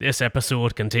This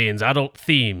episode contains adult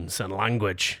themes and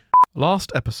language.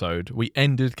 Last episode, we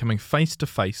ended coming face to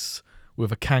face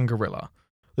with a Kangorilla.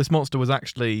 This monster was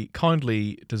actually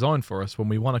kindly designed for us when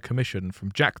we won a commission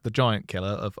from Jack the Giant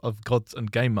Killer of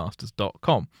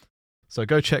godsandgamemasters.com. So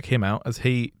go check him out, as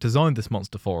he designed this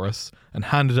monster for us and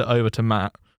handed it over to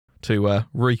Matt to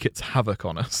wreak its havoc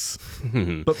on us.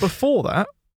 But before that,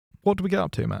 what did we get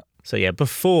up to, Matt? So yeah,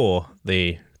 before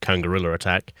the Kangorilla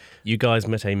attack, you guys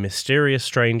met a mysterious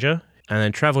stranger and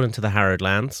then travelled into the Harrowed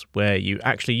Lands, where you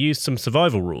actually used some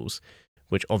survival rules,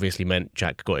 which obviously meant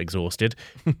Jack got exhausted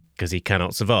because he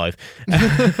cannot survive.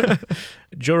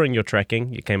 During your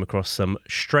trekking, you came across some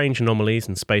strange anomalies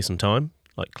in space and time,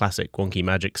 like classic wonky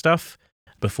magic stuff,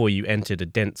 before you entered a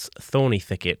dense, thorny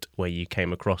thicket where you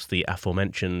came across the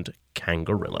aforementioned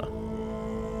Kangorilla.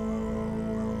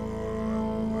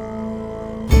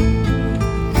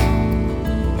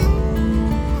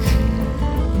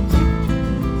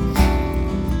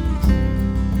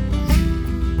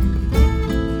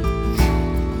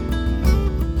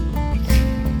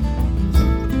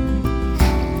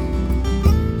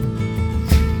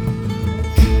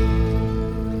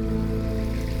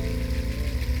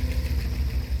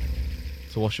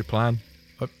 So what's your plan?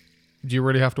 Do you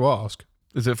really have to ask?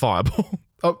 Is it fireball?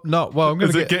 Oh no! Well, I'm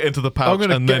going to get into the pouch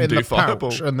and then do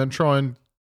fireball, and then try and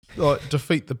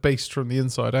defeat the beast from the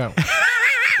inside out.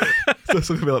 So it's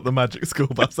going to be like the Magic School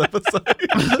Bus episode.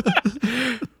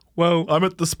 Well, I'm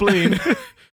at the spleen.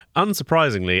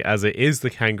 Unsurprisingly, as it is the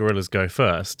Kangorilla's go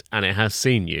first, and it has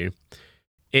seen you,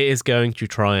 it is going to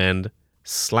try and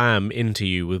slam into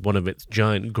you with one of its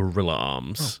giant gorilla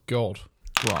arms. Oh God!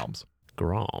 Arms.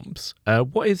 Grams.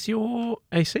 What is your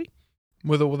AC?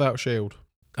 With or without shield?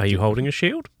 Are you holding a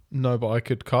shield? No, but I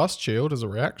could cast shield as a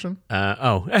reaction.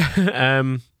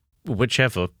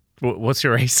 Whichever. What's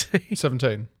your AC?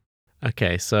 17.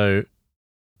 Okay, so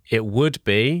it would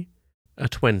be a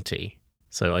 20.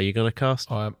 So are you going to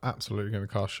cast? I am absolutely going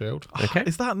to cast shield. Okay.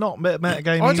 Is that not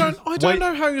metagaming? I don't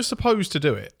know how you're supposed to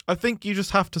do it. I think you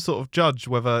just have to sort of judge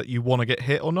whether you want to get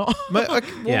hit or not.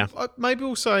 Maybe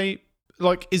we'll say,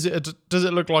 like, does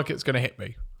it look like it's going to hit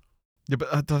me? Yeah,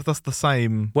 but that's the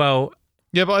same. Well,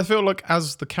 yeah, but I feel like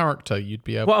as the character, you'd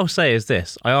be able. What I'll say is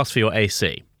this: I asked for your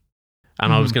AC,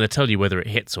 and I was going to tell you whether it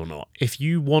hits or not. If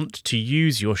you want to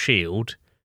use your shield,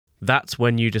 that's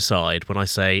when you decide. When I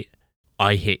say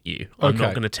I hit you, I'm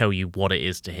not going to tell you what it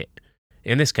is to hit.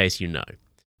 In this case, you know.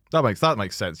 That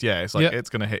makes sense. Yeah, it's like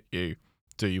it's going to hit you.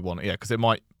 Do you want it? Yeah, because it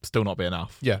might still not be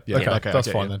enough. Yeah. Okay, that's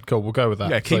fine then. Cool, we'll go with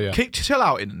that. Yeah, keep chill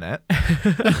out, internet.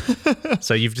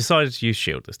 So you've decided to use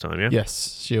shield this time, yeah?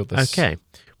 Yes, shield this. Okay.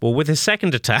 Well, with his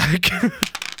second attack...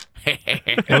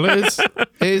 Well, it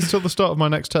is till the start of my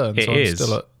next turn. It so is, I'm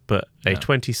still at... but a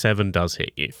 27 does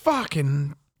hit you.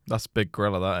 Fucking... That's big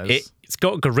gorilla, that is. It's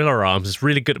got gorilla arms. It's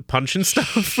really good at punching stuff.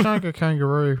 Shag a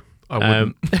kangaroo. I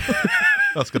wouldn't.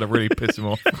 That's going to really piss him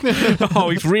off. Oh,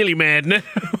 he's really mad now.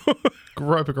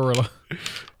 Grope a gorilla.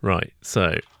 Right,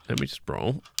 so let me just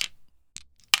roll.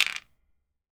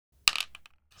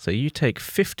 So you take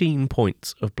 15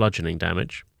 points of bludgeoning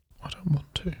damage. I don't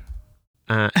want to.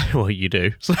 Well, you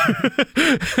do.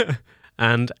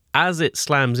 And as it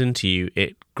slams into you,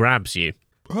 it grabs you.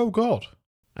 Oh, God.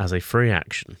 As a free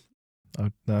action. Oh,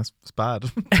 no, it's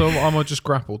bad. So am I just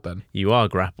grappled then? You are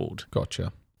grappled.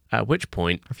 Gotcha. At which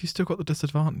point... Have you still got the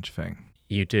disadvantage thing?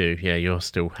 You do, yeah. You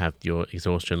still have your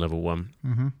exhaustion level 1.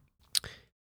 Mm-hmm.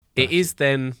 It is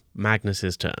then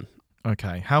Magnus's turn.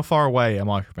 Okay, how far away am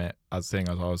I from it? Seeing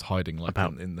as I was hiding like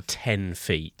about in the 10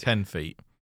 feet. 10 feet.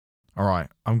 All right,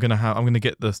 I'm gonna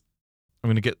get the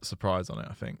surprise on it.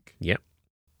 I think. Yep.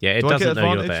 Yeah, it Do I doesn't get know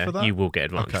you're advantage there. for that? You will get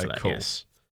advantage Okay, for that. cool. Yes.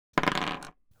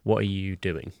 What are you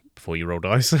doing before you roll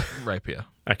dice? Rapier.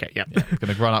 Okay. Yeah. I'm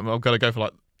gonna run up. I've got to go for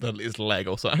like his leg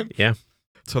or something. Yeah.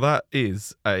 So that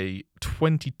is a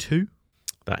 22.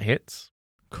 That hits.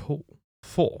 Cool.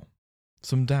 4.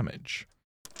 Some damage,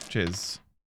 which is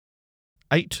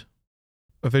 8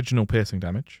 original piercing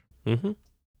damage,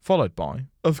 followed by,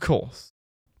 of course,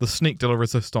 the sneak de la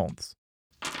resistance.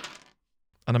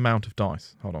 An amount of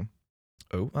dice. Hold on.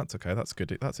 Oh, that's okay. That's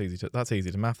good. That's easy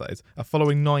to math. That is a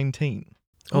following 19.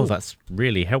 Oh, that's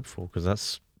really helpful because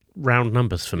that's round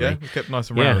numbers for Yeah, me. we kept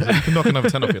nice and round. You can knock another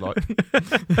 10 off if you like.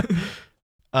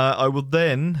 I will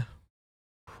then...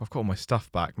 I've got all my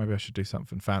stuff back. Maybe I should do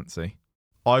something fancy.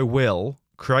 I will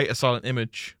create a silent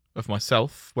image of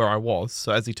myself where I was.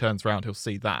 So as he turns around, he'll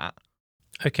see that.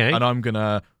 Okay. And I'm going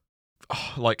to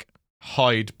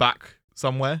hide back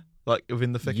somewhere, like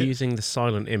within the thicket. Using the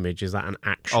silent image, is that an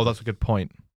action? Oh, that's a good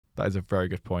point. That is a very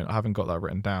good point. I haven't got that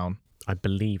written down. I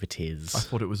believe it is. I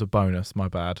thought it was a bonus. My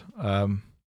bad.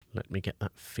 Let me get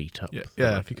that feat up. Yeah,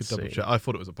 that I if you can could double see. check. I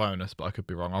thought it was a bonus, but I could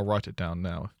be wrong. I'll write it down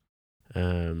now.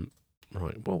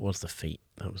 Right, what was the feat?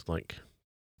 That was like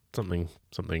something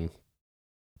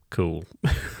cool.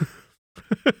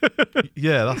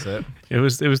 Yeah, that's it. It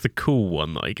was the cool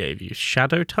one that I gave you.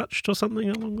 Shadow touched or something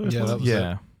along those Yeah, lines? that was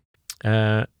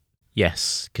Yeah.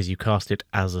 Yes, because you cast it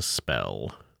as a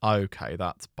spell. Okay,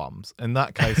 that's bums. In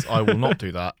that case, I will not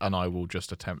do that, and I will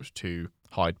just attempt to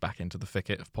hide back into the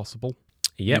thicket if possible.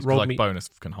 Yeah, Use, roll like me. bonus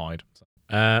can hide.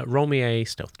 Roll me a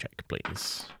stealth check,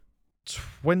 please.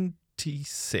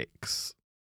 26.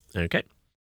 Okay.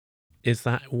 Is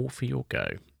that all for your go?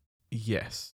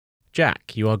 Yes.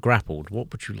 Jack, you are grappled.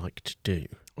 What would you like to do?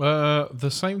 The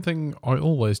same thing I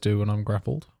always do when I'm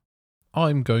grappled.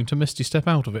 I'm going to Misty Step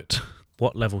out of it.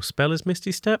 What level spell is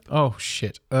Misty Step? Oh,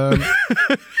 shit.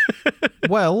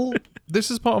 Well,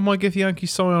 this is part of my Githyanki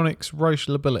Psionics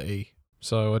racial ability,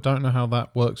 so I don't know how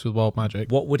that works with wild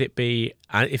magic. What would it be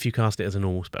if you cast it as a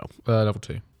normal spell? Level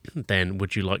 2. Then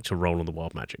would you like to roll on the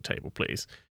wild magic table, please?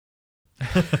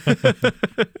 I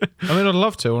mean, I'd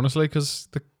love to, honestly, because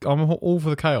I'm all for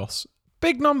the chaos.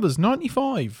 Big numbers,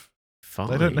 95. Fine.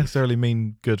 They don't necessarily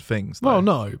mean good things. Though. Well,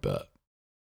 no, but...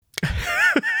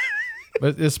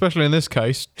 But especially in this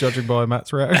case, judging by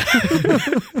Matt's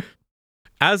reaction.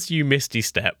 As you Misty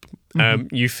Step,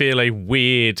 you feel a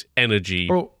weird energy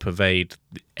pervade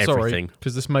everything. Sorry,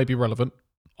 because this may be relevant.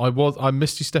 I'm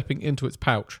Misty Stepping into its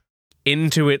pouch.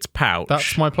 Into its pouch.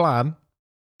 That's my plan.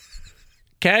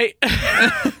 Okay.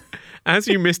 As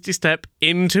you Misty Step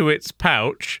into its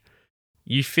pouch,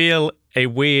 you feel a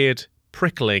weird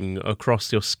prickling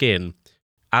across your skin,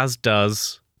 as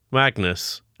does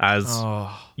Magnus, as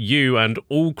you and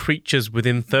all creatures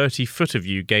within 30 foot of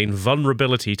you gain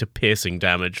vulnerability to piercing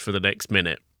damage for the next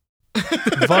minute.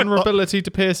 Vulnerability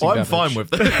to piercing damage. I'm fine with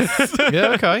this. Yeah,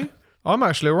 okay. I'm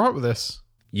actually alright with this.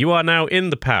 You are now in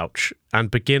the pouch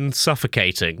and begin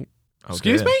suffocating.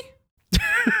 Excuse me?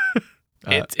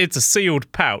 It's a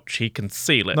sealed pouch. He can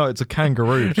seal it. No, it's a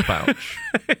kangaroo pouch.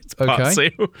 It's part seal.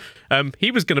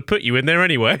 He was going to put you in there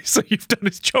anyway, so you've done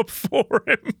his job for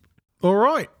him. All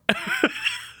right.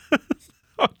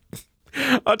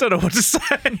 I don't know what to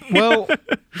say. Well,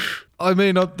 I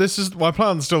mean, this is my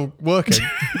plan's still working.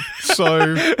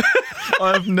 So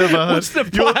I've never heard. What's the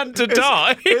plan to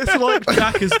die? It's like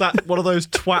Jack is that one of those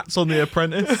twats on The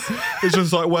Apprentice. It's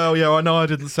just like, well, yeah, I know I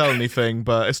didn't sell anything,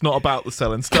 but it's not about the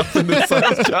selling stuff in this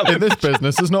sales challenge. In this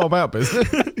business, it's not about business.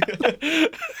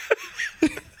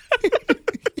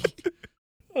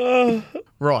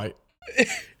 Right.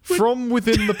 From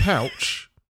within the pouch,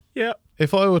 Yeah.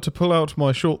 if I were to pull out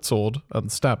my short sword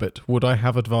and stab it, would I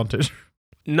have advantage?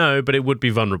 No, but it would be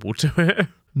vulnerable to it.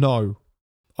 No.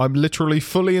 I'm literally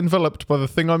fully enveloped by the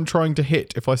thing I'm trying to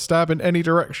hit. If I stab in any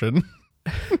direction...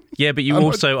 Yeah, but you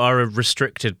also are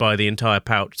restricted by the entire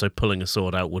pouch, so pulling a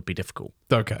sword out would be difficult.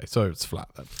 Okay, so it's flat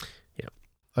then. Yeah.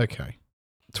 Okay.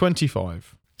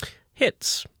 25.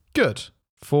 Hits. Good.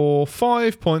 For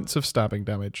 5 points of stabbing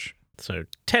damage. So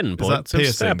 10 Is that points of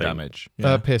piercing stabbing. damage?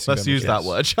 Piercing Let's damage, use that yes.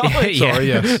 word. Yeah, Sorry,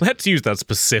 yes. Let's use that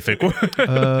specific word.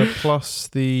 Plus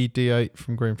the D8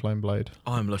 from Green Flame Blade.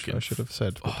 I'm Which looking. I should have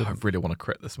said, but I didn't. really want to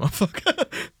crit this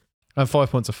motherfucker. And 5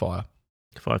 points of fire.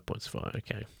 5 points of fire,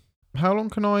 okay. How long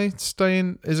can I stay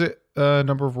in? Is it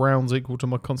number of rounds equal to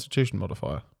my constitution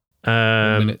modifier?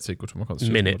 Minutes equal to my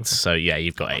constitution Minutes, so yeah,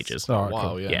 you've got ages. All right, wow,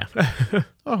 cool. yeah. Yeah.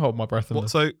 I'll hold my breath in What,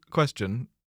 this. so, question.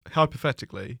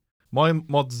 Hypothetically, my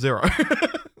mod's 0. So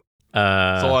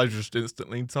I just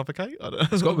instantly suffocate? I don't know.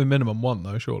 It's got to be minimum 1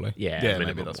 though, surely. Yeah, Yeah,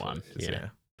 minimum maybe that's one. what it is, Yeah.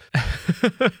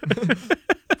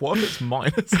 What if it's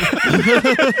minus?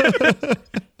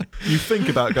 You think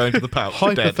about going to the pouch.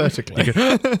 you're dead. Hypothetically.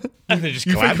 And they just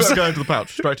You think collapse. about going to the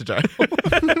pouch, straight to jail.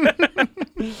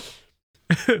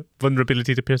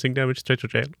 Vulnerability to piercing damage, straight to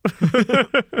jail.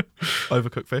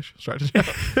 Overcooked fish, straight to jail.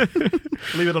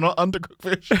 Believe it or not, undercooked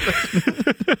fish.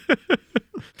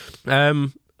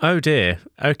 Oh dear.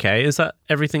 Okay, is that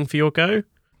everything for your go?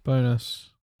 Bonus.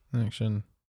 Action.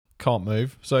 Can't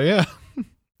move. So yeah.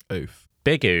 Oof.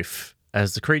 Big oof,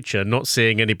 as the creature, not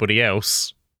seeing anybody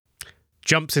else,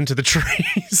 jumps into the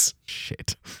trees.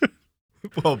 Shit.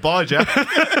 Well, bye, Jack.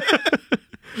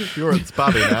 You're at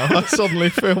Spabby now. I suddenly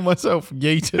feel myself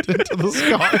yeeted into the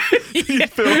sky. You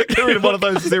feel like you're in one of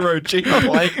those zero-G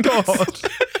planes. God.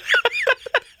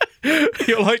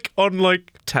 You're like on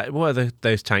like what are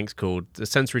those tanks called? The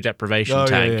sensory deprivation Oh,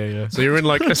 tank. yeah. So you're in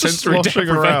like a sensory sloshing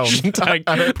deprivation around. tank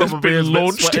And it that's probably is been a bit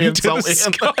launched sweaty and into the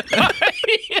salty. sky.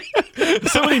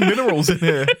 So many minerals in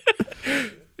here.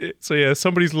 So yeah,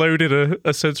 somebody's loaded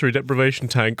a sensory deprivation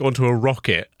tank onto a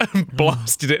rocket and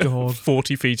blasted it God.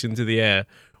 40 feet into the air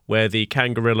where the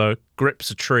Kangorilla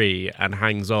grips a tree and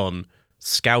hangs on,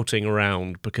 scouting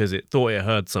around because it thought it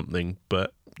heard something,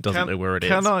 but doesn't know where it is.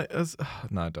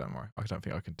 No, don't worry. I don't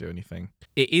think I can do anything.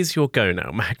 It is your go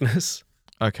now, Magnus.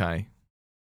 Okay.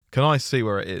 Can I see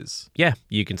where it is? Yeah,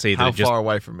 you can see that. How far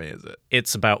away from me is it?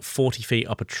 It's about 40 feet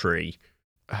up a tree.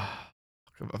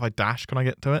 If I dash, can I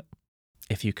get to it?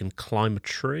 If you can climb a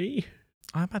tree?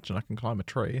 I imagine I can climb a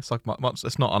tree. It's like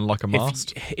it's not unlike a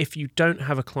mast. If you don't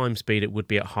have a climb speed, it would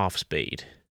be at half speed.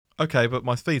 Okay, but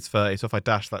my speed's 30, so if I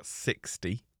dash, that's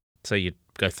 60. So you'd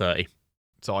go 30.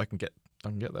 So I can get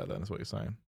there then, is what you're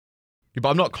saying. Yeah, but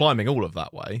I'm not climbing all of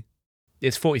that way.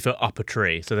 It's 40 foot up a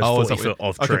tree, so there's 40 foot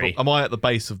of tree. Okay, am I at the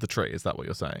base of the tree? Is that what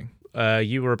you're saying?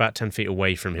 You were about 10 feet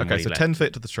away from him. Okay, so 10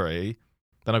 feet to the tree.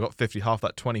 Then I got 50, half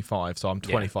that 25, so I'm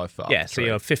 25 foot up. Yeah, so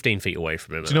you're 15 feet away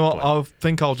from him. Do you know what? I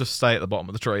think I'll just stay at the bottom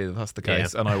of the tree if that's the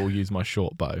case, and I will use my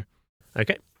short bow.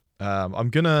 Okay. I'm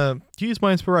going to use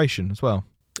my inspiration as well.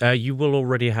 You will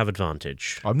already have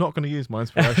advantage. I'm not going to use my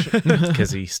inspiration. Because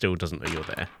he still doesn't know you're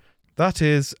there. That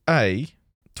is a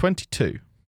 22.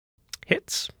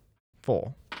 Hits.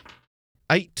 For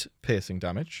 8 piercing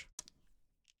damage.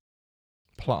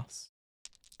 Plus.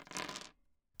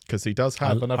 Because he does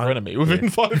have another enemy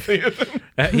within 5 feet of him.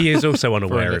 He is also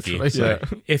unaware of you. So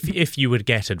if you would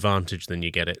get advantage, then you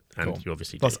get it, and you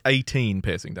obviously plus do. 18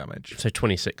 piercing damage. So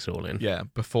 26 all in. Yeah,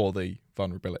 before the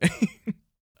vulnerability.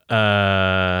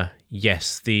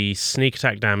 Yes, the sneak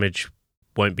attack damage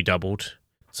won't be doubled.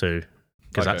 So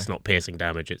because that's not piercing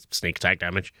damage, it's sneak attack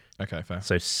damage. Okay, fair.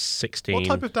 So 16. What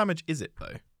type of damage is it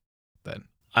though? Then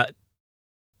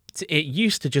it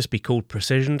used to just be called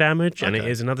precision damage, and it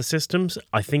is in other systems.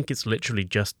 I think it's literally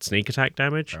just sneak attack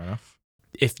damage. Fair enough.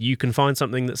 If you can find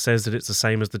something that says that it's the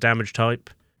same as the damage type.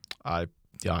 I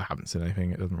haven't seen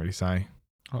anything. It doesn't really say.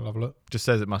 I'll have a look. Just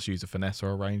says it must use a finesse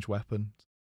or a ranged weapon.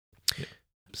 Yeah.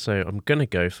 So I'm going to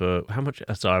go for how much?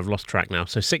 Sorry, I've lost track now.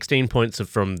 So 16 points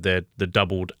from the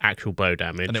doubled actual bow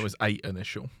damage. And it was 8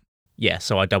 initial. Yeah,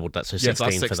 so I doubled that. So 16,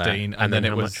 that's 16 for that. And then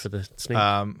how it was much for the sneak?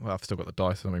 Well, I've still got the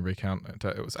dice, so let me recount.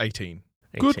 It was 18.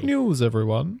 Good news,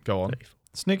 everyone. Go on.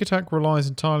 Sneak attack relies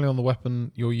entirely on the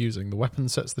weapon you're using. The weapon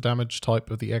sets the damage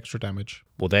type of the extra damage.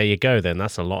 Well, there you go then.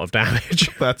 That's a lot of damage.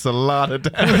 That's a lot of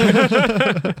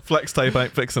damage. Flex tape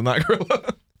ain't fixing that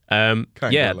gorilla.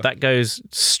 Yeah, that goes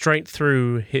straight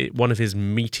through one of his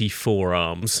meaty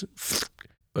forearms.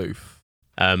 Oof.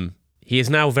 He is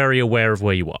now very aware of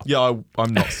where you are. Yeah,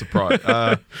 I'm not surprised.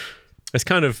 It's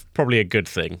kind of probably a good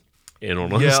thing, in all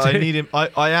honesty. Yeah, I need him.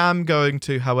 I am going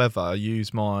to, however,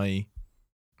 use my...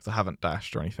 Because I haven't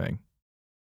dashed or anything.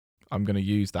 I'm going to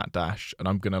use that dash, and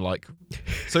I'm going to,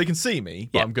 So he can see me,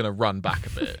 but I'm going to run back a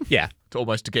bit. Yeah. To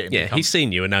get him to come. He's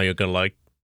seen you, and now you're going to,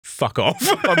 fuck off.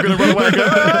 I'm going to run away and go...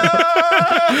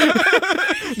 "Ah!"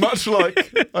 Much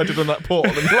like I did on that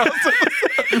portal in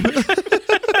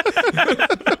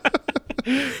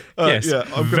Yes, yeah,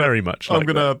 very much like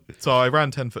that. So I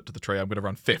ran 10 foot to the tree. I'm going to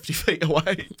run 50 feet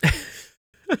away.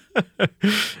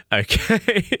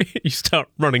 Okay. You start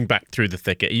running back through the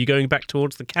thicket. Are you going back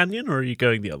towards the canyon, or are you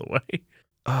going the other way?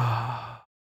 I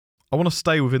want to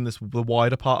stay within the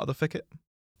wider part of the thicket.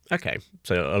 Okay,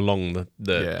 so along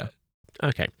the... Yeah.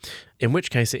 Okay. In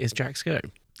which case, it is Jack's go.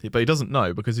 Yeah, but he doesn't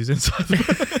know because he's inside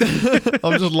the...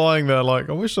 I'm just lying there I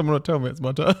wish someone would tell me it's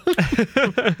my turn.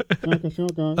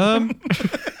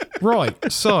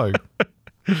 Right, so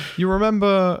you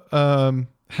remember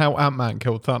how Ant-Man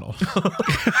killed Thanos?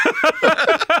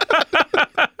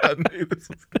 I knew this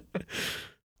was...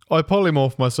 I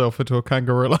polymorphed myself into a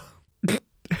Kangorilla.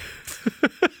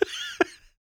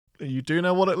 You do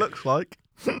know what it looks like.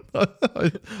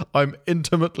 I'm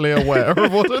intimately aware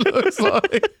of what it looks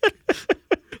like.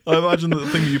 I imagine that the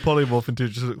thing that you polymorph into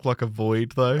just looks like a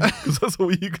void, though, because that's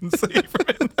all you can see from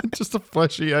it. Just a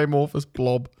fleshy amorphous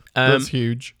blob. That's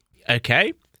huge.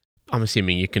 Okay. I'm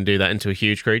assuming you can do that into a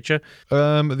huge creature.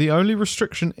 The only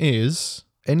restriction is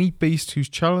any beast whose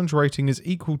challenge rating is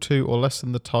equal to or less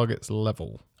than the target's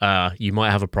level. You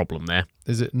might have a problem there.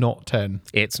 Is it not 10?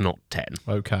 It's not 10.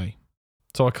 Okay.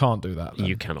 So I can't do that then.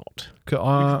 You cannot. You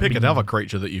can pick another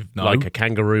creature that you know. Like a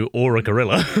kangaroo or a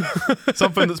gorilla.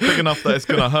 Something that's big enough that it's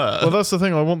going to hurt. Well, that's the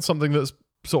thing. I want something that's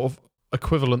sort of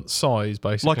equivalent size,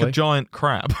 basically. Like a giant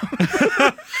crab.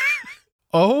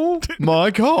 Oh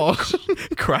my god.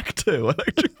 Crack 2,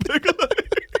 electric boogaloo.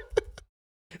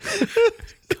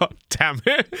 God damn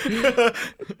it.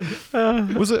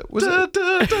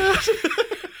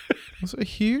 Was it a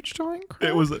huge giant crab?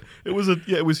 It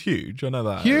was huge. I know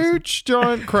that. Huge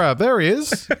giant crab. There he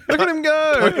is. Look at him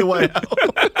go. Point your way out.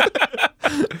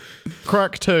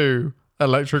 Crack 2,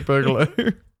 electric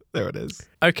boogaloo. There it is.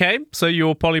 Okay, so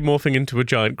you're polymorphing into a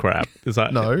giant crab. Is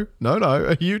that No,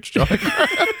 a huge giant crab.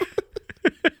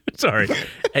 Sorry,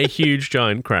 a huge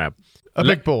giant crab. A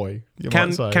big boy, you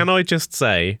might say. Can I just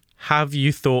say, have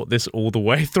you thought this all the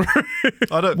way through?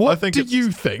 What do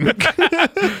you think?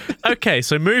 Okay,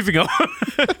 so moving on.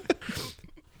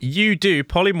 You do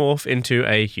polymorph into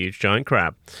a huge giant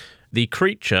crab. The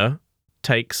creature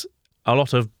takes a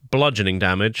lot of bludgeoning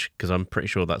damage, because I'm pretty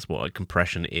sure that's what a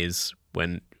compression is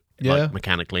when, like,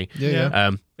 mechanically.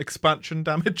 Yeah. Expansion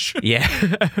damage. Yeah.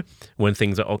 When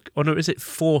things are... Oh, no, is it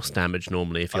force damage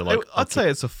normally if you're like... I'd say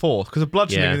it's a force, because a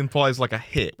bludgeoning Yeah. implies like a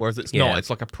hit, whereas it's not. It's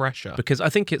like a pressure. Because I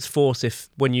think it's force if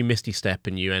when you Misty Step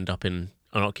and you end up in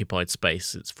unoccupied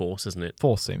space, it's force, isn't it?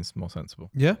 Force seems more sensible.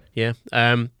 Yeah. Yeah.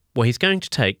 Well, he's going to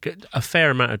take a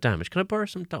fair amount of damage. Can I borrow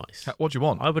some dice? What do you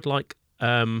want? I would like...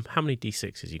 how many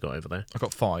D6s you got over there? I've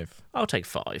got 5. I'll take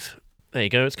 5. There you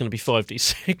go. It's going to be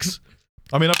 5d6.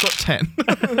 I mean, I've got 10.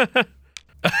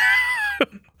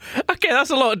 Okay, that's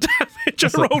a lot of damage. I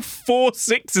rolled 4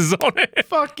 6s on it.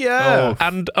 Fuck yeah.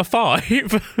 And a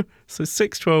 5. So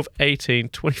 6, 12, 18,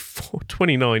 24,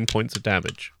 29 points of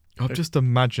damage. I'm just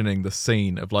imagining the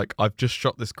scene of, like, I've just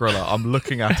shot this gorilla. I'm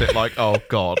looking at it like, oh,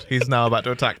 God, he's now about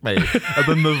to attack me. And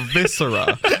then the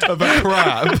viscera of a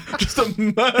crab just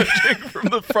emerging from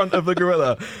the front of the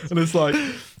gorilla. And it's like,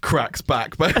 cracks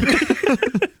back, baby.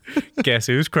 Guess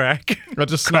who's crack? I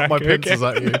just snapped my pincers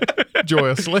at you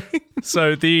joyously.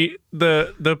 So the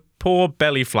poor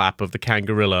belly flap of the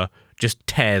Kangorilla just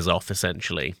tears off,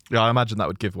 essentially. Yeah, I imagine that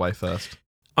would give way first.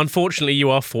 Unfortunately,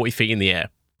 you are 40 feet in the air,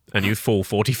 and you fall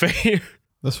 40 feet.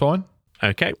 That's fine.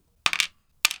 Okay.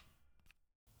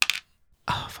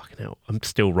 Oh, fucking hell. I'm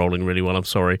still rolling really well, I'm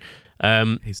sorry.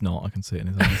 He's not. I can see it in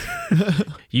his eyes.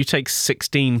 You take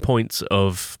 16 points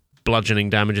of bludgeoning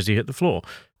damage as you hit the floor.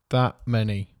 That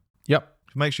many. Yep.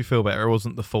 It makes you feel better. It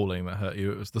wasn't the falling that hurt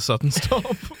you. It was the sudden stop.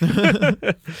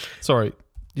 Sorry.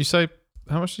 You say,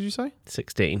 how much did you say?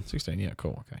 16. 16. Yeah,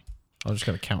 cool. Okay. I'm just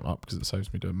going to count up because it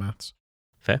saves me doing maths.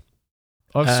 Fair.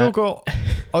 I've still got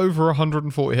over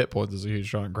 140 hit points as a huge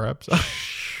giant crab. So.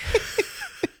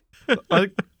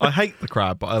 I hate the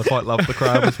crab, but I quite love the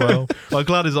crab as well. I'm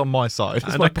glad he's on my side.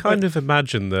 And I kind of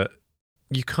imagine that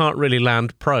you can't really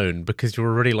land prone because you're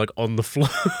already like on the floor,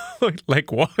 like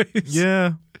leg-wise.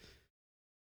 Yeah.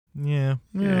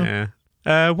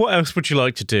 What else would you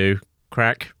like to do,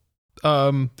 Crack?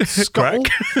 Scuttle,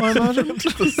 I imagine.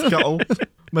 The scuttle.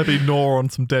 Maybe gnaw on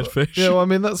some dead fish. Yeah, well, I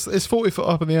mean, it's 40 foot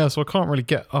up in the air, so I can't really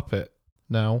get up it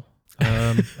now.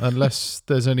 Unless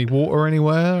there's any water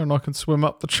anywhere and I can swim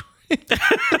up the tree.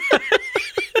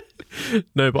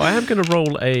 No, but I am going to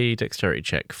roll a dexterity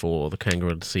check for the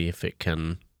kangaroo to see if it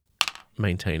can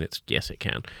maintain its... Yes, it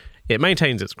can. It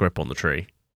maintains its grip on the tree.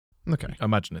 Okay. I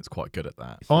imagine it's quite good at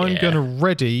that. I'm going to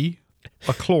ready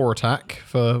a claw attack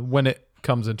for when it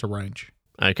comes into range.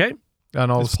 Okay. And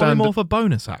I'll Is stand... polymorph a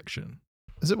bonus action?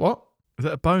 Is it what? Is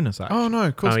it a bonus action? Oh, no,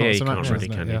 of course not. Yeah, It's you an can't action, really,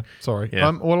 isn't it? can you? Yeah. Sorry.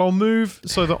 Yeah. Well, I'll move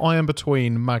so that I am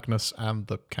between Magnus and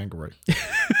the kangaroo.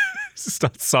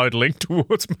 Start sidling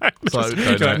towards Magnus. So,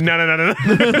 no.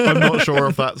 I'm not sure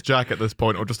if that's Jack at this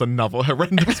point or just another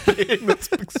horrendous being that's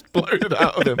exploded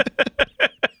out of him.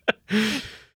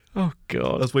 Oh,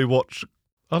 God. As we watch...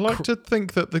 I like to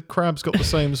think that the crab's got the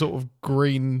same sort of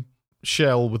green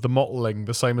shell with the mottling,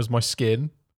 the same as my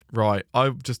skin. Right.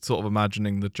 I'm just sort of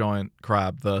imagining the giant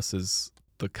crab versus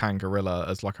the Kangorilla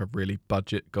as like a really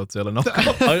budget Godzilla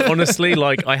knockoff. I honestly,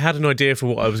 I had an idea for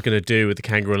what I was going to do with the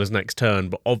Kangorilla's next turn,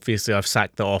 but obviously I've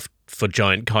sacked that off for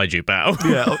giant kaiju battle.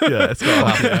 yeah, it's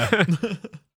got to happen.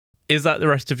 Is that the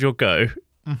rest of your go?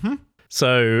 Mm-hmm.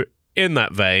 So, in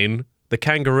that vein, the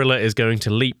Kangorilla is going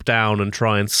to leap down and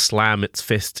try and slam its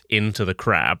fist into the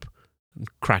crab and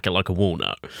crack it like a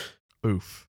walnut.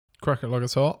 Oof. Crack it like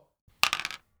it's hot.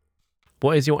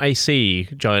 What is your AC,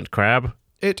 giant crab?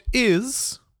 It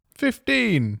is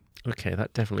 15. Okay,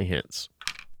 that definitely hits.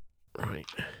 Right.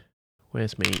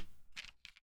 Where's me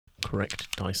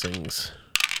correct dicings?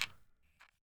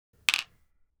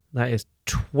 That is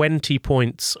 20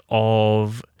 points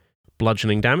of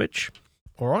bludgeoning damage.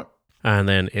 All right. And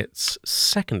then its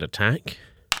second attack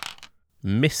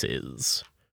misses.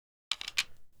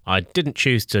 I didn't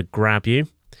choose to grab you.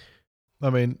 I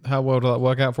mean, how well did that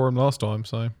work out for him last time?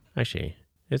 So Actually,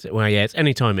 is it? Well, yeah, it's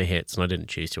any time it hits, and I didn't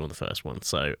choose to on the first one,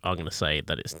 so I'm going to say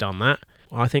that it's done that.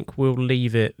 I think we'll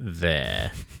leave it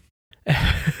there.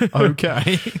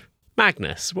 okay.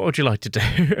 Magnus, what would you like to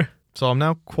do? So I'm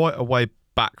now quite a way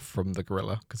back from the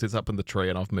gorilla because it's up in the tree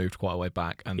and I've moved quite a way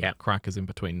back and Crack is in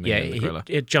between me and the gorilla.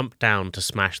 It jumped down to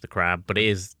smash the crab, but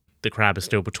the crab is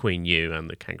still between you and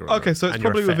the kangaroo. Okay, so it's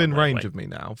probably within range of me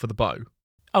now for the bow.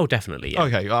 Oh, definitely, yeah.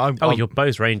 Okay. Your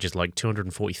bow's range is like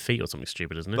 240 feet or something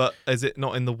stupid, isn't it? But is it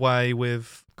not in the way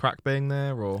with Crack being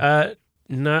there, or?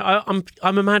 No,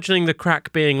 I'm imagining the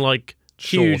crack being like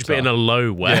huge, but in a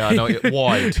low way. Yeah, I know.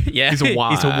 Wide. Yeah, he's a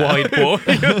wide boy.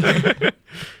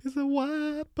 He's a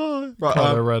wide boy. Right,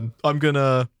 Kylo Ren. I'm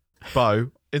gonna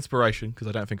bow inspiration because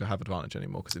I don't think I have advantage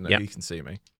anymore because Yep. he can see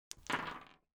me.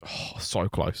 Oh, so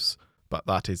close, but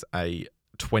that is a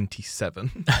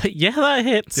 27. Yeah, that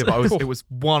hits. Yeah, but it was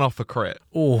one off a crit.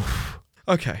 Oh,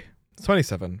 Okay,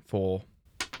 27 for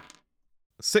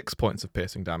 6 points of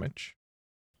piercing damage.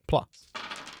 Plus.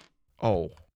 Oh,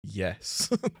 yes.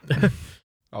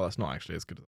 Oh, that's not actually as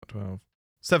good as 12.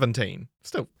 17.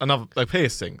 Still, another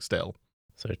piercing still.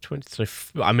 so 20.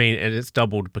 I mean, and it's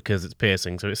doubled because it's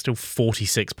piercing, so it's still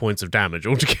 46 points of damage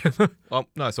altogether. Well,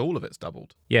 no, so all of it's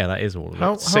doubled. Yeah, that is all of it.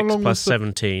 How 6 long plus was the-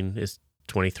 17 is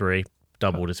 23.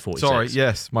 Doubled is 46. Sorry,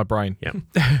 yes, my brain. Yeah.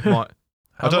 Right.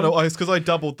 I don't long- know. It's because I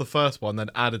doubled the first one, then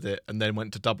added it, and then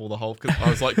went to double the whole. Because I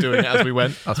was like doing it as we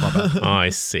went. That's my bad. I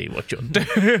see what you're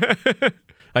doing.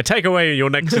 I take away your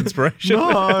next inspiration.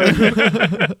 No.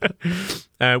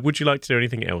 Would you like to do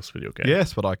anything else with your game?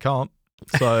 Yes, but I can't.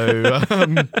 So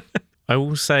I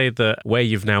will say that where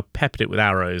you've now peppered it with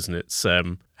arrows and it's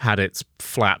had its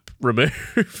flap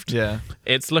removed, yeah,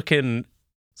 it's looking.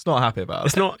 it's not happy about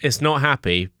it. It's not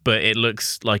happy, but it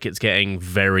looks like it's getting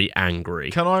very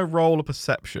angry. Can I roll a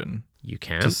perception You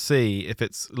can. to see if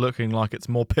it's looking like it's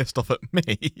more pissed off at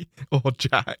me or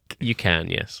Jack? You can,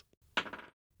 yes.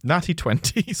 Natty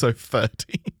 20, so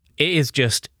 30. It is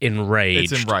just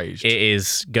enraged. It's enraged. It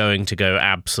is going to go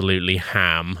absolutely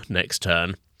ham next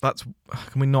turn.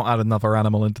 Can we not add another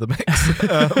animal into the mix?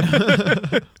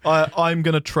 I'm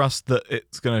going to trust that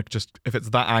it's going to just, if it's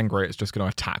that angry, it's just going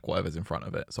to attack whatever's in front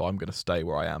of it. So I'm going to stay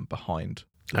where I am behind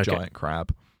the Okay. giant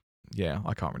crab. Yeah,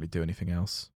 I can't really do anything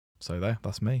else. So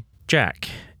that's me. Jack,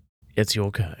 it's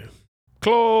your go.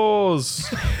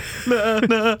 Claws.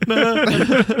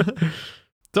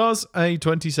 Does a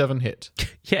 27 hit?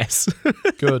 Yes.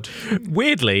 Good.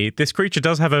 Weirdly, this creature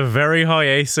does have a very high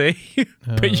AC,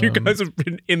 but you guys have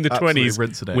been in the Absolutely 20s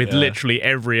rinsing it, with yeah. literally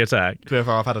every attack. To be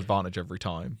fair, I've had advantage every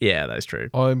time. Yeah, that's true.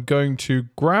 I'm going to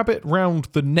grab it round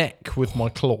the neck with my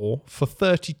claw for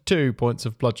 32 points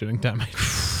of bludgeoning damage.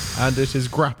 And it is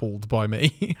grappled by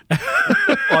me.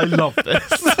 I love this.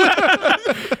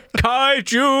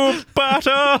 Kaiju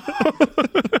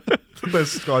batter!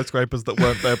 There's skyscrapers that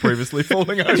weren't there previously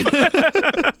falling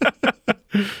over.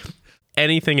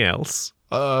 Anything else?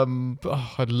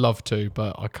 I'd love to,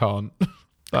 but I can't.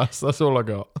 That's all I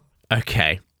got.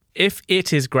 Okay. If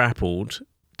it is grappled,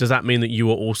 does that mean that you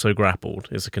are also grappled?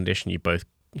 Is a condition you both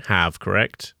have,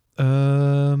 correct?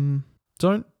 Don't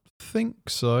think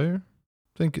so.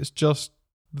 I think it's just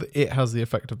that it has the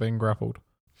effect of being grappled.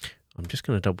 I'm just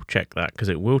going to double check that because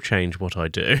it will change what I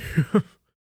do.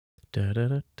 Da, da,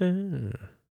 da, da. Do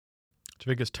you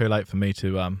think it's too late for me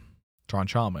to try and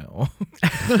charm it? Or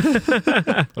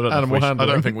I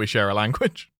don't think we share a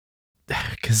language.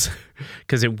 Because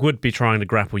it would be trying to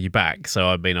grapple you back. So,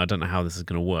 I mean, I don't know how this is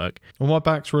going to work. Well, my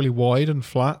back's really wide and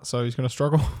flat, so he's going to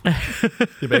struggle. Yeah,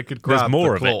 but it could grab There's more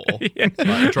the of claw, it. Yeah.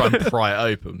 like, try and pry it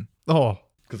open Oh,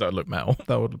 because that would look metal.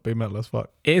 that would be metal as fuck.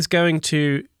 It is going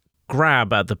to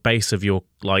grab at the base of your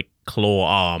claw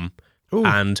arm Ooh.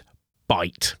 and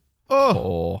bite. Oh,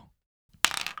 Or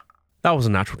That was a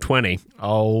natural 20.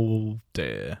 oh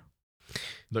dear,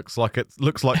 looks like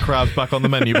crabs back on the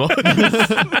menu board.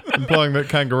 implying that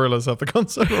kangorillas have the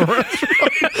concept of a restaurant.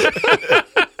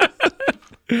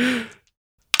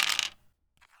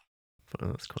 Oh,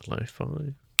 that's quite low.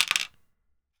 5.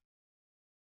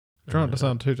 Trying not to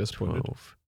sound too disappointed.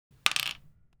 12.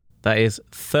 That is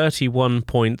 31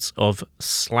 points of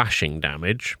slashing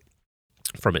damage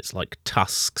from its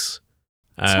tusks.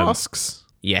 Tusks?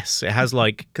 Yes, it has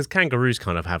because kangaroos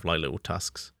kind of have little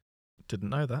tusks. Didn't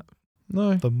know that.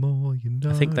 No. The more you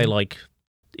know. I think they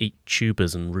eat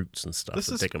tubers and roots and stuff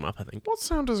and dig them up, I think. What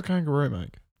sound does a kangaroo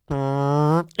make?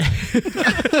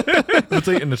 It's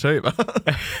eating the tuber.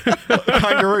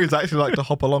 Kangaroos actually like to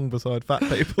hop along beside fat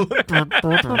people.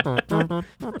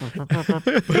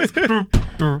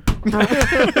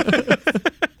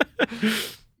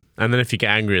 And then if you get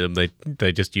angry at them,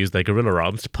 they just use their gorilla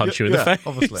arms to punch you in the face.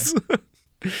 Obviously.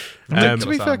 To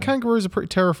be fair, kangaroos are pretty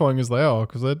terrifying as they are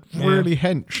because they're really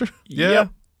hench. Yeah.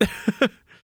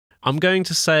 I'm going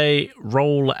to say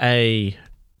roll a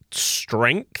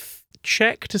strength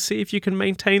check to see if you can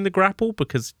maintain the grapple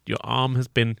because your arm has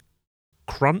been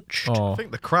crunched. Oh, I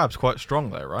think the crab's quite strong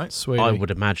though, right? sweetie. I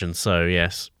would imagine so,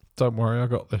 yes. Don't worry, I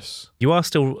got this. You are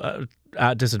still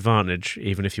at disadvantage,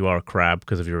 even if you are a crab,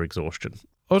 because of your exhaustion.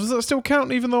 Oh, does that still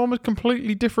count even though I'm a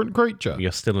completely different creature?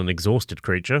 You're still an exhausted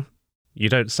creature. You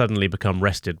don't suddenly become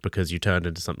rested because you turned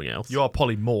into something else. You are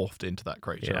polymorphed into that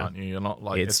creature, Yeah. aren't you? You're not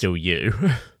like... It's still you.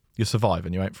 You're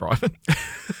surviving, you ain't thriving.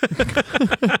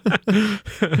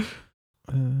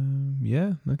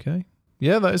 Yeah, okay.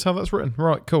 Yeah, that is how that's written.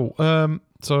 Right, cool.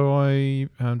 So I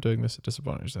am doing this at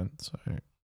disadvantage then. So,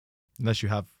 Unless you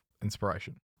have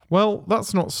inspiration. well,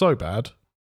 that's not so bad.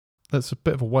 That's a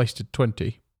bit of a wasted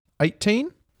 20.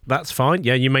 18? That's fine.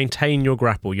 Yeah, you maintain your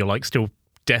grapple. You're like still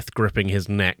death gripping his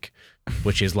neck,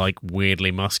 which is like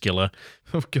weirdly muscular.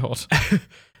 Oh, God.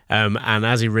 And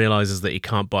as he realizes that he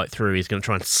can't bite through, he's going to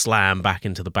try and slam back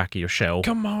into the back of your shell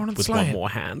Come on and with slay one it. more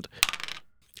hand.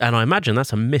 And I imagine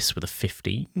that's a miss with a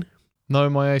 15. No,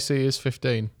 my AC is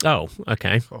 15. Oh,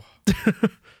 okay. Oh.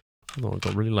 I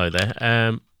got really low there.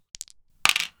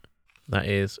 That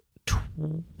is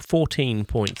 14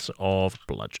 points of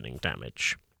bludgeoning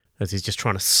damage as he's just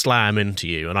trying to slam into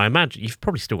you. And I imagine you've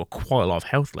probably still got quite a lot of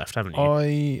health left, haven't you?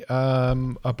 I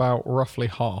am about roughly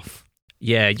half.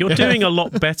 Yeah, you're doing a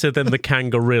lot better than the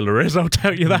Kangorilla is, I'll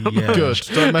tell you that Yeah. much.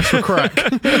 Good. Don't mess with crack.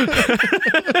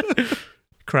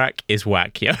 Crack is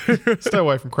whack, yo. Stay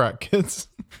away from crack, kids.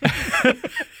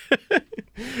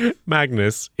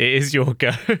 Magnus, it is your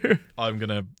go. I'm going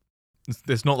to...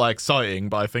 It's not that exciting,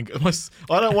 but I think...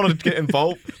 I don't want to get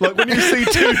involved. Like, when you see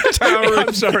two towering...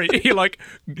 I'm sorry, you got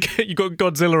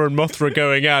Godzilla and Mothra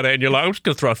going at it, and you're like, I'm just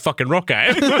going to throw a fucking rock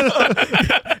at him.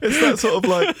 It's that sort of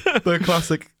like the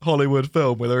classic Hollywood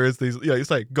film where there is these, you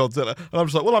say Godzilla, and I'm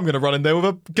just like, well, I'm going to run in there with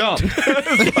a gun.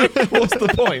 It's like, what's the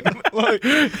point?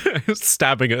 Like,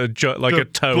 stabbing at a toe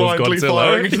of blindly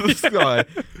firing Godzilla. into the sky.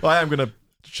 I am going to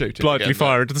shoot it. Blindly again,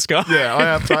 fire into the sky. Yeah,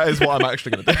 I am. That is what I'm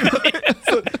actually going to do.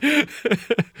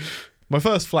 My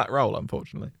first flat roll,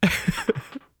 unfortunately.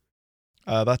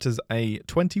 That is a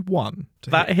 21.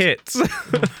 That hits.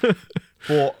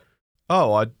 For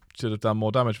I should have done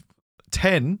more damage.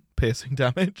 10 piercing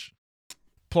damage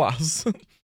plus.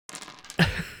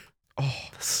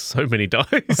 So many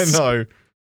dice. I know.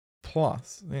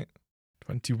 Plus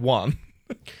 21.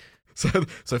 So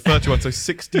 31, so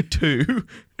 62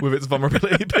 with its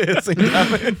vulnerability piercing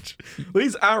damage.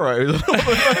 These arrows are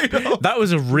not made of. That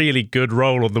was a really good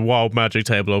roll on the wild magic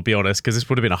table, I'll be honest, because this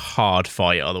would have been a hard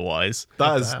fight otherwise.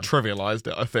 That has trivialized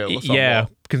it, I feel. Yeah,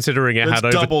 considering it had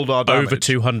doubled our damage. over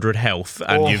 200 health,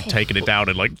 and you've taken it down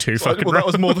in like two fucking Well, that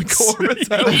was more than rounds. quarter of its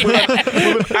health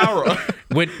with an arrow.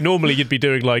 When normally you'd be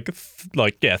doing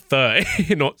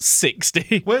 30, not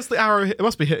 60. Where's the arrow? It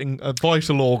must be hitting a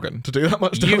vital organ to do that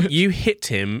much damage. You hit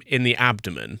him in the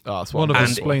abdomen. Oh, that's One of his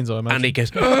And- spleens, I imagine. And he goes,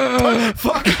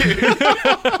 Fuck you.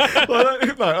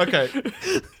 No, okay.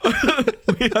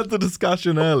 We had the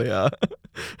discussion earlier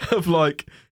of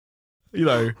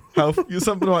how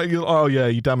something like, oh yeah,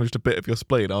 you damaged a bit of your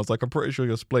spleen. I was like, I'm pretty sure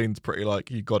your spleen's pretty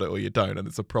you got it or you don't, and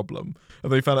it's a problem.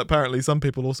 And they found out apparently some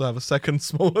people also have a second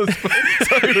smaller spleen.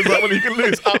 So it's like, well, you can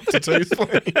lose up to 2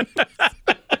 spleens.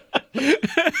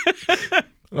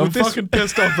 I'm fucking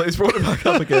pissed off that he's brought it back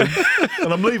up again,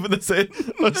 and I'm leaving this in.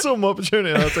 I saw my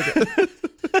opportunity and I took it.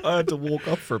 I had to walk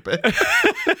off for a bit.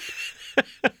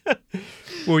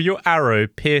 well, your arrow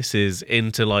pierces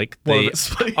into One of the its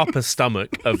spleen. upper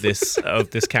stomach of this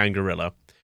Kangorilla,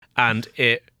 and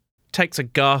it takes a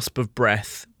gasp of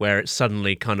breath where it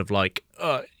suddenly kind of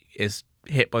is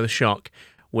hit by the shock,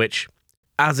 which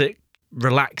as it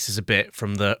relaxes a bit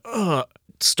from the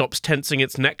stops tensing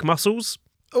its neck muscles.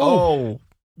 Oh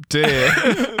dear.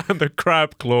 And the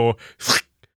crab claw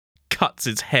cuts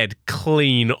its head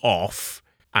clean off,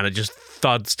 and it just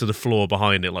thuds to the floor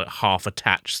behind it, half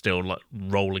attached still,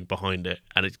 rolling behind it,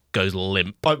 and it goes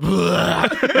limp. into the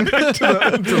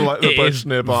It bush is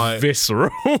nearby.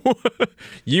 visceral.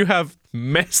 You have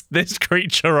messed this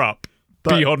creature up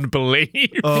beyond belief.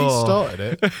 He Oh,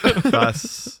 started it.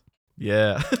 that's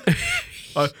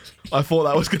I thought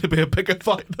that was going to be a bigger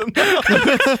fight than that.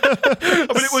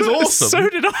 I mean, it was awesome. So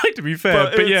did I, to be fair.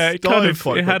 But But yeah, it's it kind died of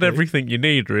quite it had quickly. everything you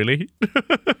need, really.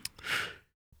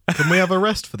 Can we have a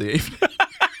rest for the evening?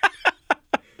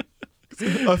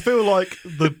 I feel like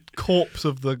the corpse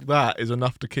of that is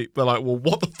enough to keep. They're like, well,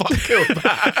 what the fuck killed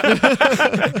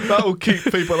that? That will keep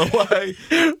people away.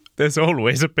 There's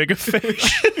always a bigger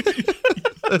fish.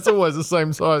 It's always the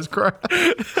same size crab.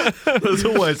 There's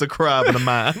always a crab and a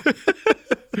man.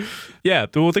 Yeah,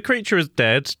 well, the creature is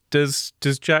dead. Does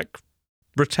Jack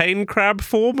retain crab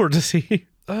form, or does he?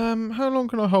 How long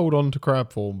can I hold on to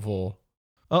crab form for?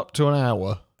 Up to an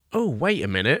hour. Oh, wait a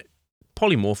minute.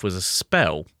 Polymorph was a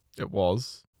spell. It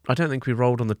was. I don't think we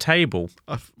rolled on the table.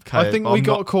 I think we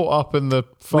got caught up in the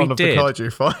fun We of did. the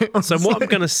kaiju fight. So what I'm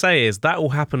going to say is that will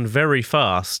happen very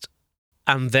fast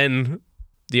and then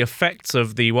the effects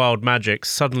of the wild magic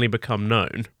suddenly become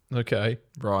known. Okay.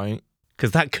 Right.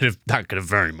 Because that could have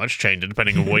very much changed it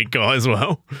depending on what you got as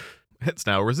well. It's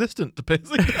now resistant to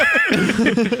piercing.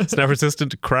 It's now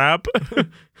resistant to crab.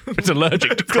 It's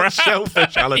allergic to crab.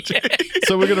 Shellfish allergy.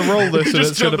 So we're going to roll this, and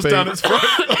Just it's going to jumps be down its throat.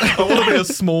 I want to be a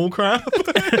small crab.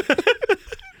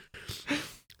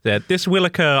 Yeah, this will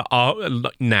occur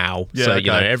now. Yeah, so,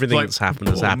 okay. everything Like, that's happened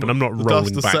has happened. I'm not The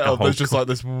rolling dust has back the settled. whole There's just like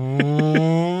this.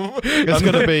 It's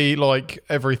going to be like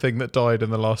everything that died in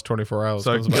the last 24 hours.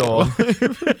 So comes back go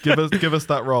to on. give us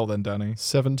that roll then, Danny.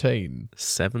 17.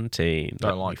 17. Don't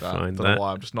Let me like that. find Don't know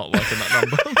why. I'm just not liking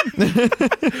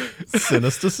that number.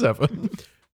 Sinister 7.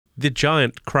 The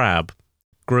giant crab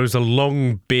grows a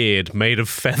long beard made of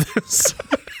feathers.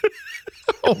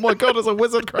 Oh my god, it's a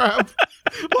wizard crab.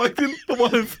 Like the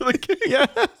one for the king. Yeah.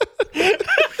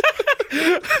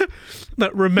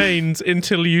 That remains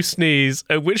until you sneeze,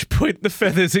 at which point the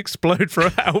feathers explode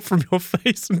out from your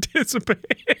face and disappear.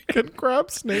 Can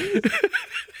crab sneeze?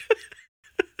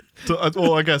 So,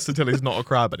 well, I guess until he's not a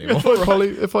crab anymore.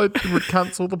 If I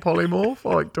cancel the polymorph,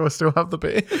 like, do I still have the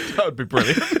beard? That would be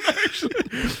brilliant.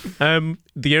 Actually.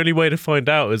 The only way to find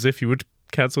out is if you would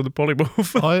cancel the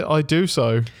polymorph. I do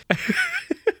so.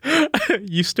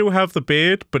 You still have the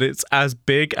beard, but it's as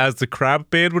big as the crab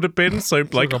beard would have been. So,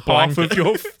 like a half blanket. of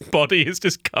your body is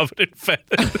just covered in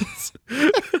feathers.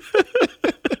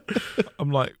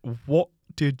 I'm like, what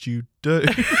did you do?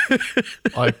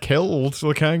 I killed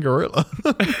the Kangorilla.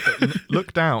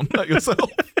 Look down at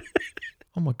yourself.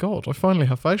 Oh my god, I finally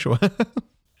have facial hair.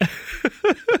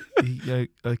 Yeah,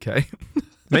 okay.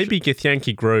 Maybe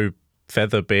Githyanki grow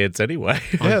feather beards anyway.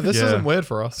 Yeah, this Yeah. isn't weird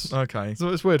for us. Okay. So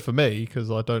it's weird for me because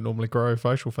I don't normally grow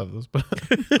facial feathers. But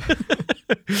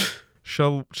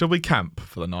Shall we camp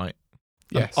for the night?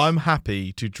 yes, I'm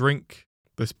happy to drink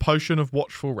this potion of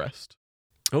watchful rest.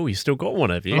 Oh, you still got one,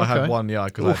 have you? I had Okay. one, yeah, I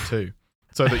could have two.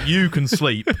 So that you can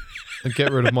sleep and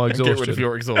get rid of my and exhaustion. get rid of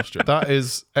your exhaustion. That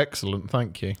is excellent,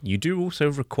 thank you. You do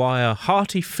also require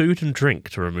hearty food and drink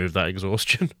to remove that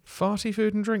exhaustion. Farty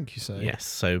food and drink, you say? Yes,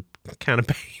 so can of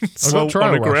beans I've got on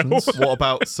trial a grill. rations. What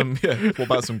about some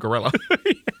gorilla?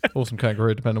 Or some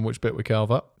kangaroo, depending on which bit we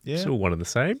carve up. Yeah. It's all one and the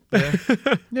same.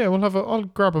 Yeah, I'll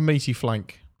grab a meaty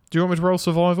flank. Do you want me to roll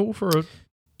survival for a...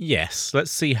 Yes, let's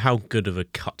see how good of a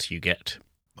cut you get.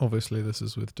 Obviously, this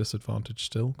is with disadvantage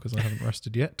still, because I haven't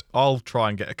rested yet. I'll try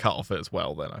and get a cut off it as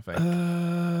well then, I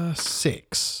think.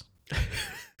 6.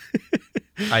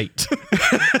 8.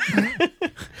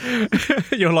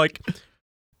 You're like,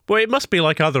 well, it must be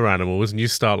like other animals, and you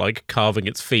start like carving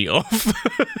its feet off.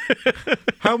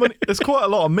 How many? There's quite a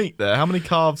lot of meat there. How many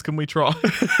calves can we try?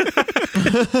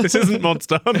 This isn't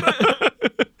Monster Hunter.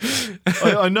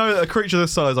 I know that a creature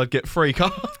this size, I'd get 3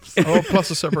 calves. Oh, plus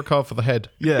a separate card for the head.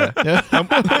 Yeah.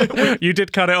 You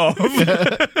did cut it off.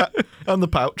 And the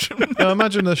pouch.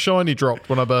 Imagine the shiny dropped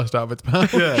when I burst out of its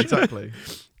pouch. Yeah, exactly.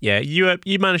 Yeah,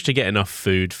 you managed to get enough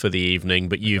food for the evening,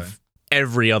 but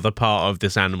every other part of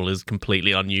this animal is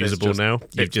completely unusable now.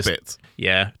 You've It's just bits.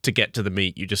 to get to the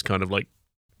meat, you just kind of like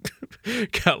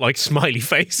cut like smiley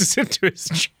faces into his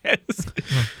chest.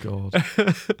 Oh,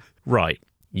 God. Right,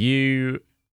 you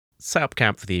set up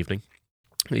camp for the evening.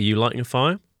 Are you lighting a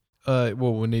fire? Well,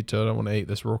 we need to. I don't want to eat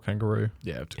this raw kangaroo.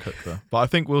 Yeah, to cook the. But I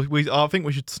think I think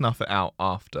we should snuff it out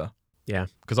after. Yeah.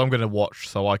 Because I'm going to watch,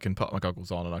 so I can put my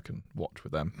goggles on and I can watch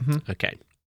with them. Okay.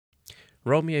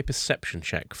 Roll me a perception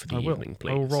check for the evening,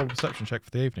 please. I will roll a perception check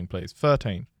for the evening, please.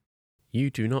 13.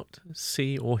 You do not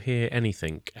see or hear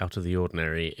anything out of the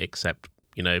ordinary except,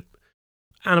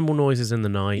 animal noises in the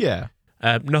night. Yeah.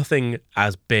 Nothing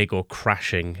as big or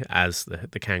crashing as the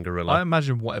I Kangorilla.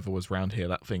 imagine whatever was round here,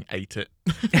 that thing ate it.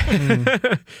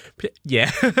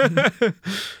 Yeah.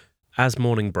 As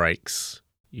morning breaks,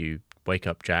 you wake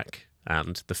up Jack,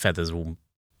 and the feathers will,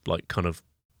 kind of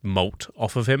molt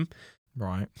off of him.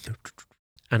 Right.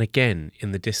 And again,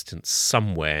 in the distance,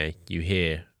 somewhere, you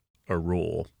hear a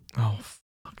roar. Oh,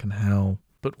 fucking hell.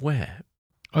 But where?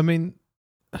 I mean,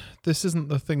 this isn't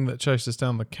the thing that chased us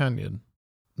down the canyon.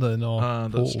 In our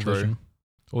That's portal true. vision.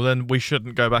 Well, then we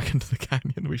shouldn't go back into the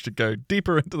canyon. We should go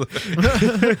deeper into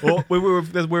the. Well, we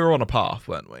were on a path,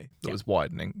 weren't we? That was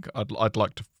widening. I'd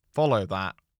like to follow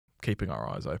that, keeping our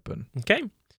eyes open. Okay.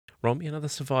 Roll me another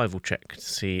survival check to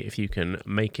see if you can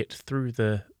make it through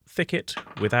the thicket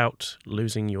without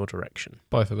losing your direction.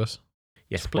 Both of us.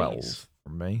 Yes, 12 please.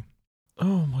 from me.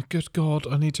 Oh my good God!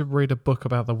 I need to read a book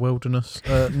about the wilderness.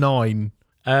 9.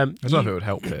 I don't know if it would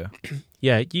help here.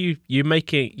 Yeah, you're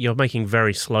making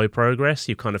very slow progress.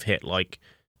 You kind of hit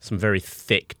some very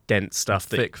thick, dense stuff.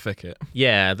 Thick thicket.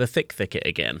 Yeah, the thick thicket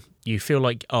again. you feel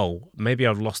like, oh, maybe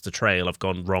I've lost the trail, I've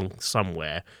gone wrong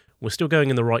somewhere. We're still going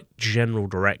in the right general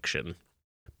direction,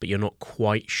 but you're not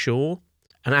quite sure.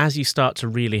 And as you start to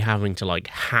really having to like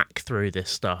hack through this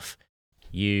stuff,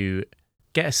 you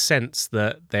get a sense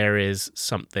that there is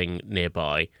something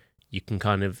nearby. You can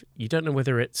you don't know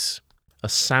whether it's a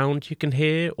sound you can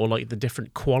hear or like the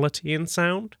different quality in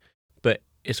sound, but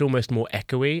it's almost more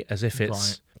echoey, as if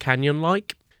it's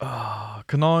canyon-like.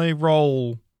 Can I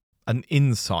roll an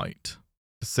insight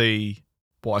to see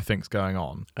what I think's going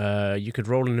on? You could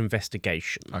roll an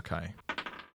investigation. Okay.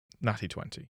 Natty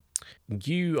 20.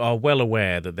 You are well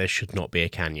aware that there should not be a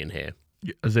canyon here.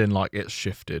 As in, like, it's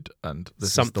shifted and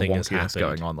there's Something the has wonkiness happened.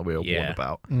 going on that we were warned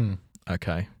about. Mm.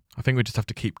 Okay. I think we just have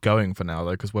to keep going for now,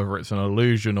 though, because whether it's an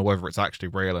illusion or whether it's actually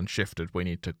real and shifted, we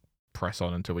need to press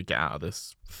on until we get out of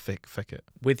this thicket.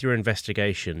 With your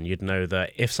investigation, you'd know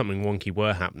that if something wonky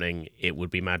were happening, it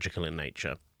would be magical in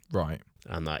nature. Right.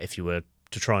 And that if you were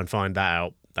to try and find that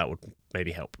out, that would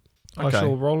maybe help. I Okay.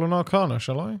 shall roll an Arcana,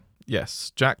 shall I?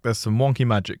 Yes. Jack, there's some wonky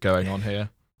magic going on here.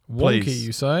 Wonky, Please,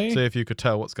 you say? see if you could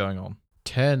tell what's going on.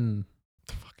 10.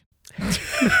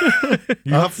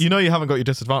 You know you haven't got your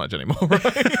disadvantage anymore, right?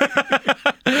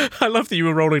 I love that you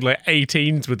were rolling like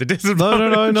 18s with the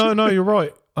disadvantage. No, you're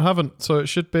right. I haven't, so it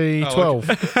should be 12.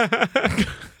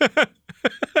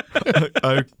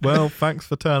 Oh, well, thanks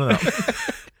for turning up.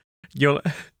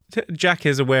 Jack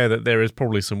is aware that there is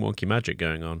probably some wonky magic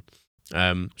going on.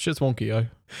 Shit's wonky, yo.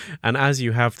 And as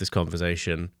you have this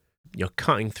conversation, you're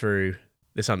cutting through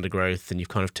this undergrowth and you've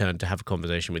kind of turned to have a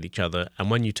conversation with each other. And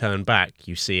when you turn back,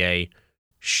 you see a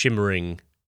shimmering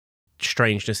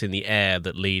strangeness in the air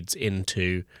that leads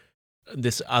into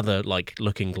this other, like,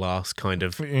 looking glass kind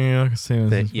of Yeah, I can see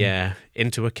thing. Yeah,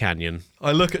 into a canyon.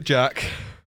 I look at Jack,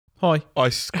 Hi. I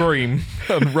scream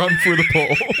and run through the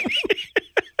portal.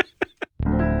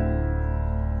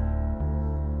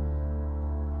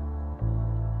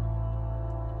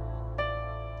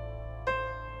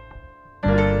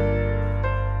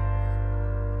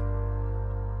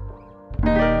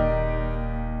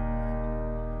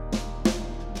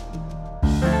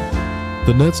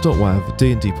 The Nerds.wav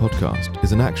D&D podcast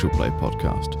is an actual play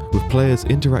podcast with players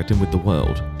interacting with the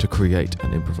world to create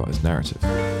an improvised narrative.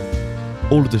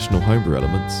 All additional homebrew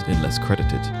elements, unless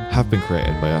credited, have been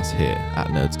created by us here at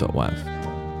Nerds.wav.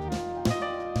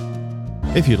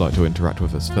 If you'd like to interact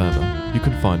with us further, you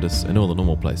can find us in all the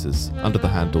normal places under the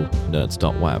handle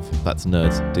nerds.wav, that's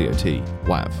nerds, D-O-T,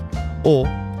 wav, or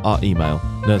our email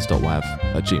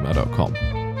nerds.wav@gmail.com.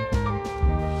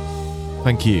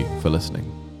 Thank you for listening.